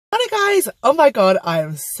Hi guys, oh my god, I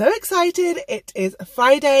am so excited. It is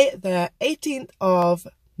Friday the 18th of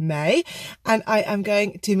May and I am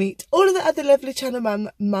going to meet all of the other lovely channel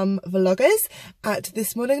mum vloggers at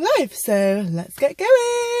This Morning Live, so let's get going.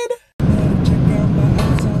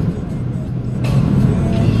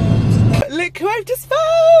 Look who I've just found!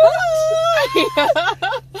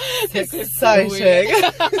 It's exciting.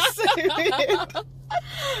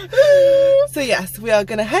 So yes, we are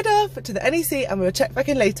going to head off to the n.e.c and we'll check back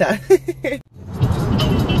in later.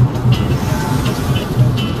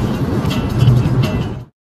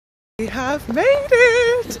 We have made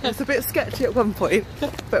it! It was a bit sketchy at one point,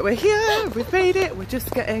 but we're here, we've made it, we're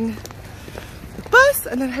just getting the bus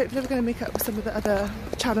and then hopefully we're going to meet up with some of the other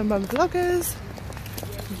channel mum vloggers.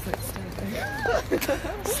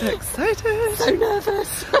 I'm so excited! So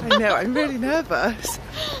nervous! I know, I'm really nervous.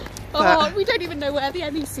 Oh, we don't even know where the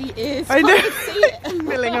n.e.c is. I know, see it.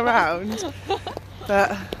 milling around.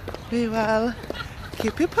 But we will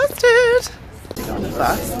keep you posted. We're on the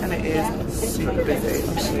bus and it is super busy.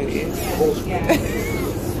 I'll show you.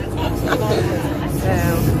 So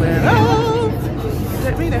we're off. I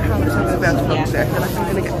don't really know how much I'm going to be able to vlog today. I feel like I'm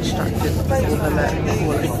going to get distracted by all the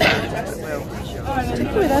we'll take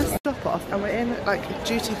you with us. Stop off and we're in like a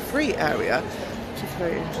duty-free area, which is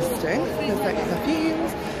very interesting. There's like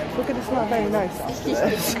perfumes. We're going to smell very nice after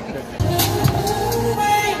this.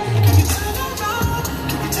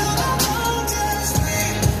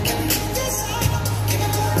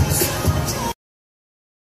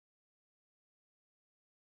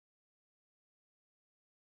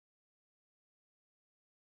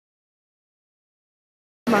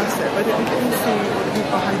 Massive. I don't know if you can see all the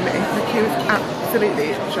people behind me. The queue is absolutely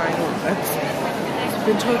ginormous. We've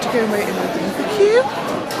been told to go and wait in the queue.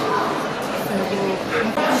 So we'll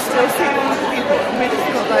still see all the people. And we just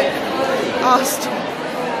got like asked.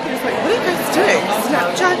 He was like, "What are you guys doing?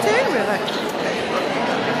 Snapchatting?" We're like, "Okay."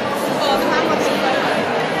 Oh, the man wants a photo.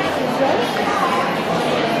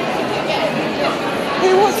 Who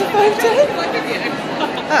wants a photo?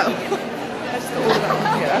 Oh, I just got all of that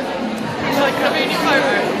one here. Like, come in your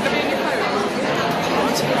photo. Come in your photo.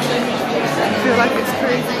 I feel like it's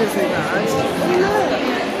crazy busy now. Oh look!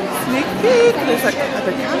 Sneak peek! There's like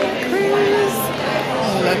other camera crews.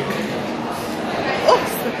 Oh look. Oh,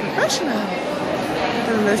 so professional. And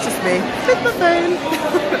then there's just me with my phone.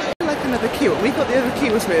 Like another queue. We thought the other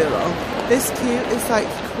queue was really long. This queue is like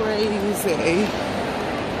crazy.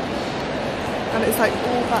 And it's like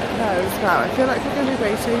all back there as well. I feel like we're going to be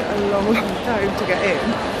waiting a long time to get in.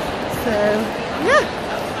 So yeah,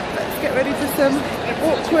 let's get ready for some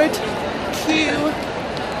awkward queue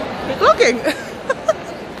vlogging.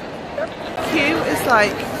 Queue is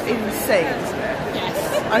like insane, isn't it? Yes.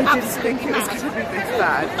 I didn't think it was going to be this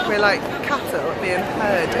bad. We're like cattle being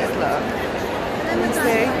herded, look. You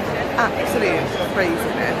see? Absolute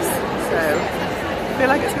craziness. So I feel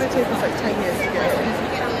like it's going to take us like 10 years to get in.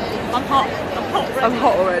 I'm hot. I'm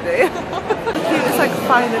hot already. The queue is like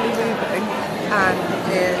finally moving and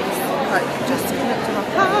is like just connect to our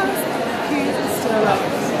cars. Queues are still like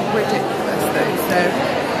ridiculous though, so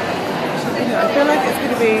you know, I feel like it's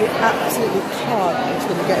going to be absolutely carnage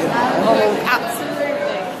when we get in there. Oh,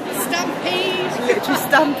 absolutely. Stampede. Literally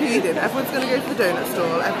stampeding. Everyone's going to go to the donut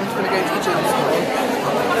stall, everyone's going to go to the gym stall.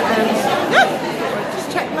 Yeah,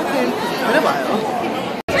 just check back in because it's been a while.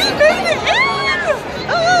 We made it in!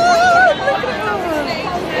 Oh, look at it all!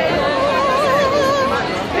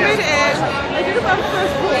 We made it in. I did about the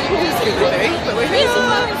first but we're here.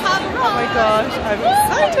 Oh my gosh, I'm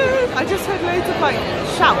excited! I just heard loads of like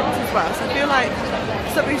shouts as well, so I feel like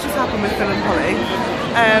something's just happened with Phil and Holly.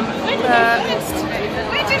 I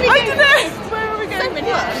don't know! Where are we going? So many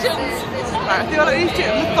options. Right, I feel like we need to do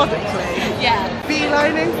it methodically. Yeah.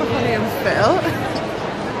 Beelining for Holly and Phil.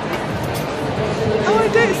 Oh, I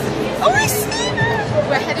don't see. Oh, I see them!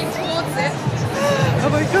 We're heading towards it. Oh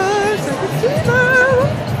my gosh, I can see them!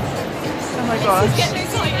 Oh my gosh. Getting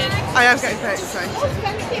excited. I am getting very excited.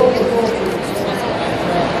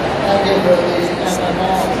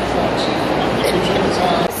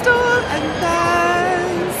 Storm and then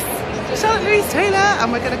Charlotte Louise Taylor, and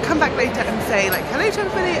we're going to come back later and say like hello to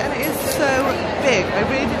everybody, and it is so big. I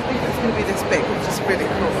really didn't think it was going to be this big, which is really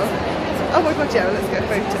cool. Oh my god, yeah, let's get a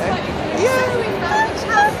photo. Yeah!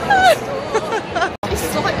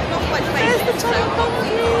 It's like not my face. There's the top of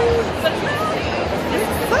you!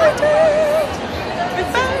 Excited! We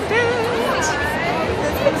found it!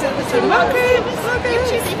 Let's go to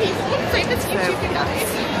YouTube people. Famous YouTube guys.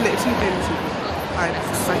 Literally famous people. I'm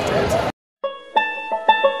excited.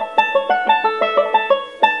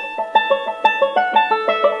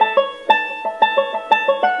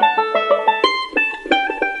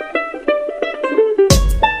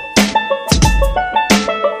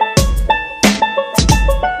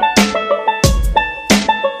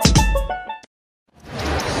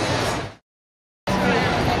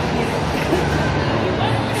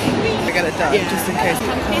 they're done, just in case.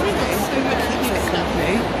 Company, they've got so much cute stuff.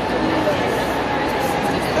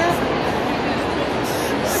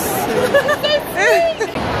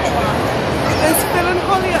 There's Phil and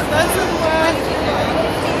Holly up there somewhere.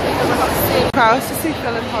 Proud to see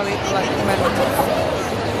Phil and Holly like the mentors.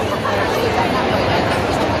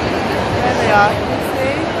 There they are, can you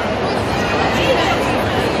see?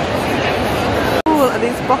 Cool, are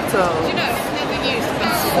these bottles? Do you know, it's never used.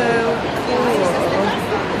 So cool.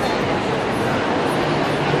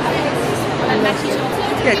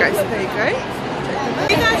 Yeah guys, there you go.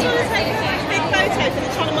 You guys want to take a big photo for the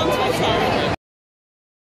Channel Mum's website?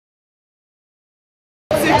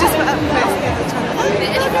 So we've just put up posting at the channel.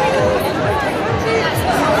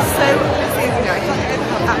 So amazing, I can't get over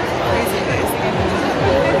how absolutely crazy it is.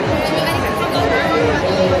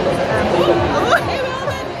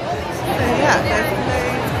 So yeah, there's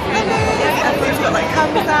loads. Everyone's got like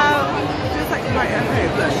cameras out. It feels like right at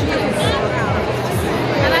home. Look,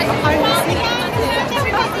 behind the scenes.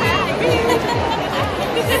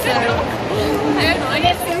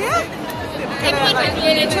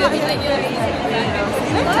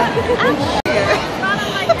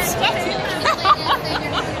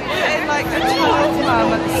 In like a child's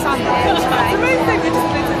mum at the sandwich. It's amazing, we just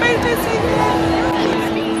need to photos taken.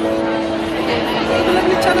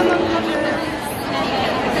 Lovely channel mum vloggers.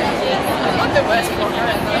 I'm the worst vlogger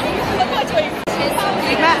ever.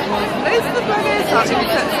 We met loads of the vloggers. I'll give you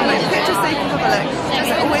some like, pictures so you can have a look.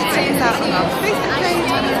 So always check us out on our Facebook page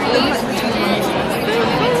and like the channel mum.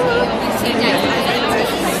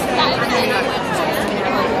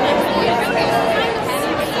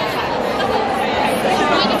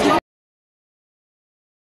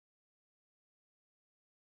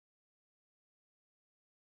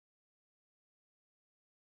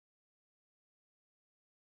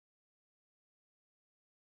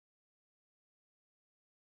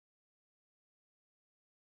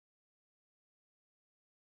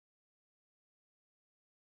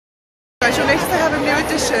 Guys, you'll notice I have a new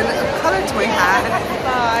addition of colour to my hair, and it's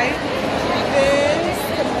by this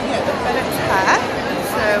company here, the Bennett's Hair.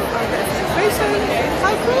 So I'll get some photos.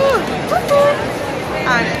 How cool!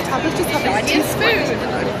 And Tabitha's just having Shiny and smooth.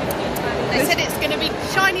 They said it's going to be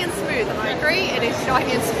shiny and smooth, and I agree, it is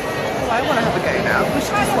shiny and smooth. Oh, I want to have a go now. We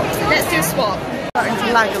should just swap. Let's do a swap. Starting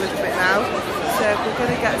to lag a little bit now. So we're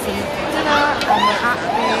going to get some dinner, and we're at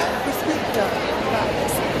the crispy duck.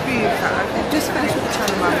 I've just finished with the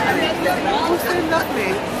channel mum and it's also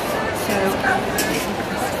lovely. So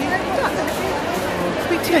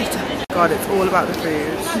speak to you later. God, it's all about the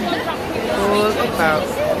food. All about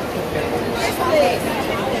the food.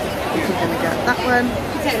 We're going to get that one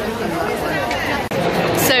and that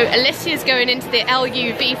one. So Alyssia's going into the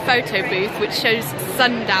LUV photo booth, which shows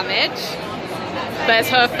sun damage. There's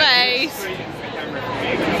her face.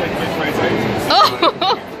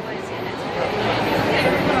 Oh!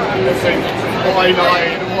 Why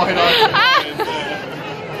not?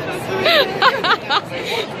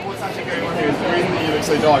 What's actually going on here is the reason that you look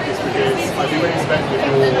so dark is because I do expect that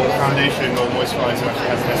your foundation or moisturiser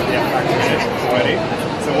actually has an SPF factor in it already.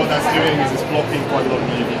 So what that's doing is it's blocking quite a lot of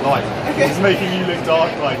the UV light. It's making you look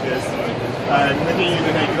dark like this. And looking at you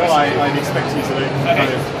the naked eye, I'd expect you to look kind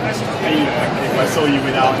of pale if I saw you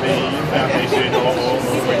without any foundation or as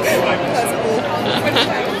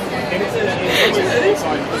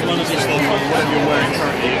long as you're still whatever you're wearing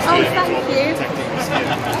currently is protecting the skin.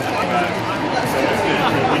 So that's good.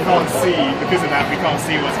 We can't see, because of that, we can't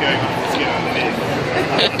see what's going on with the skin underneath.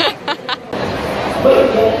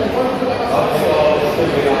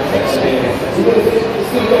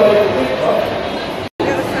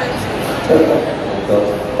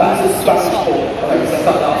 That's a Spanish form. I think I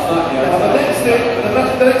said last night.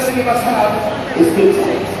 The next thing you must have is good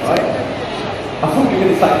taste, right? I thought you were going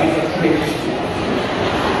to say it's a preach.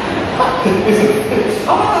 I'm at the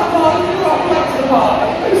park, you're right back to the park.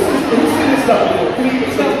 Who's seen this stuff before? Can you get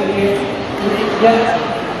something here?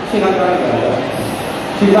 Yeah? She's not going there.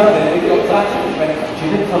 She's over there, we've got flashing when she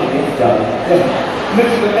didn't tell me to go. Yeah.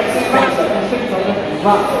 Literally the next 6 months, I think I'm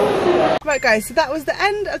right. Right guys, so that was the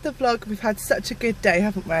end of the vlog. We've had such a good day,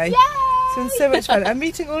 haven't we? Yay! It's been so much fun. I'm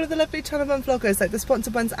meeting all of the lovely channel mum vloggers, like the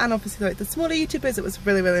sponsored ones and obviously like the smaller YouTubers. It was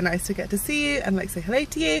really, really nice to get to see you and like say hello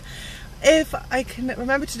to you. If I can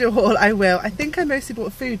remember to do a haul, I will. I think I mostly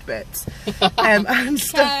bought food bits and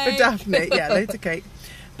stuff for Daphney. Yeah, loads of cake.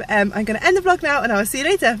 But I'm going to end the vlog now and I will see you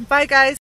later. Bye guys.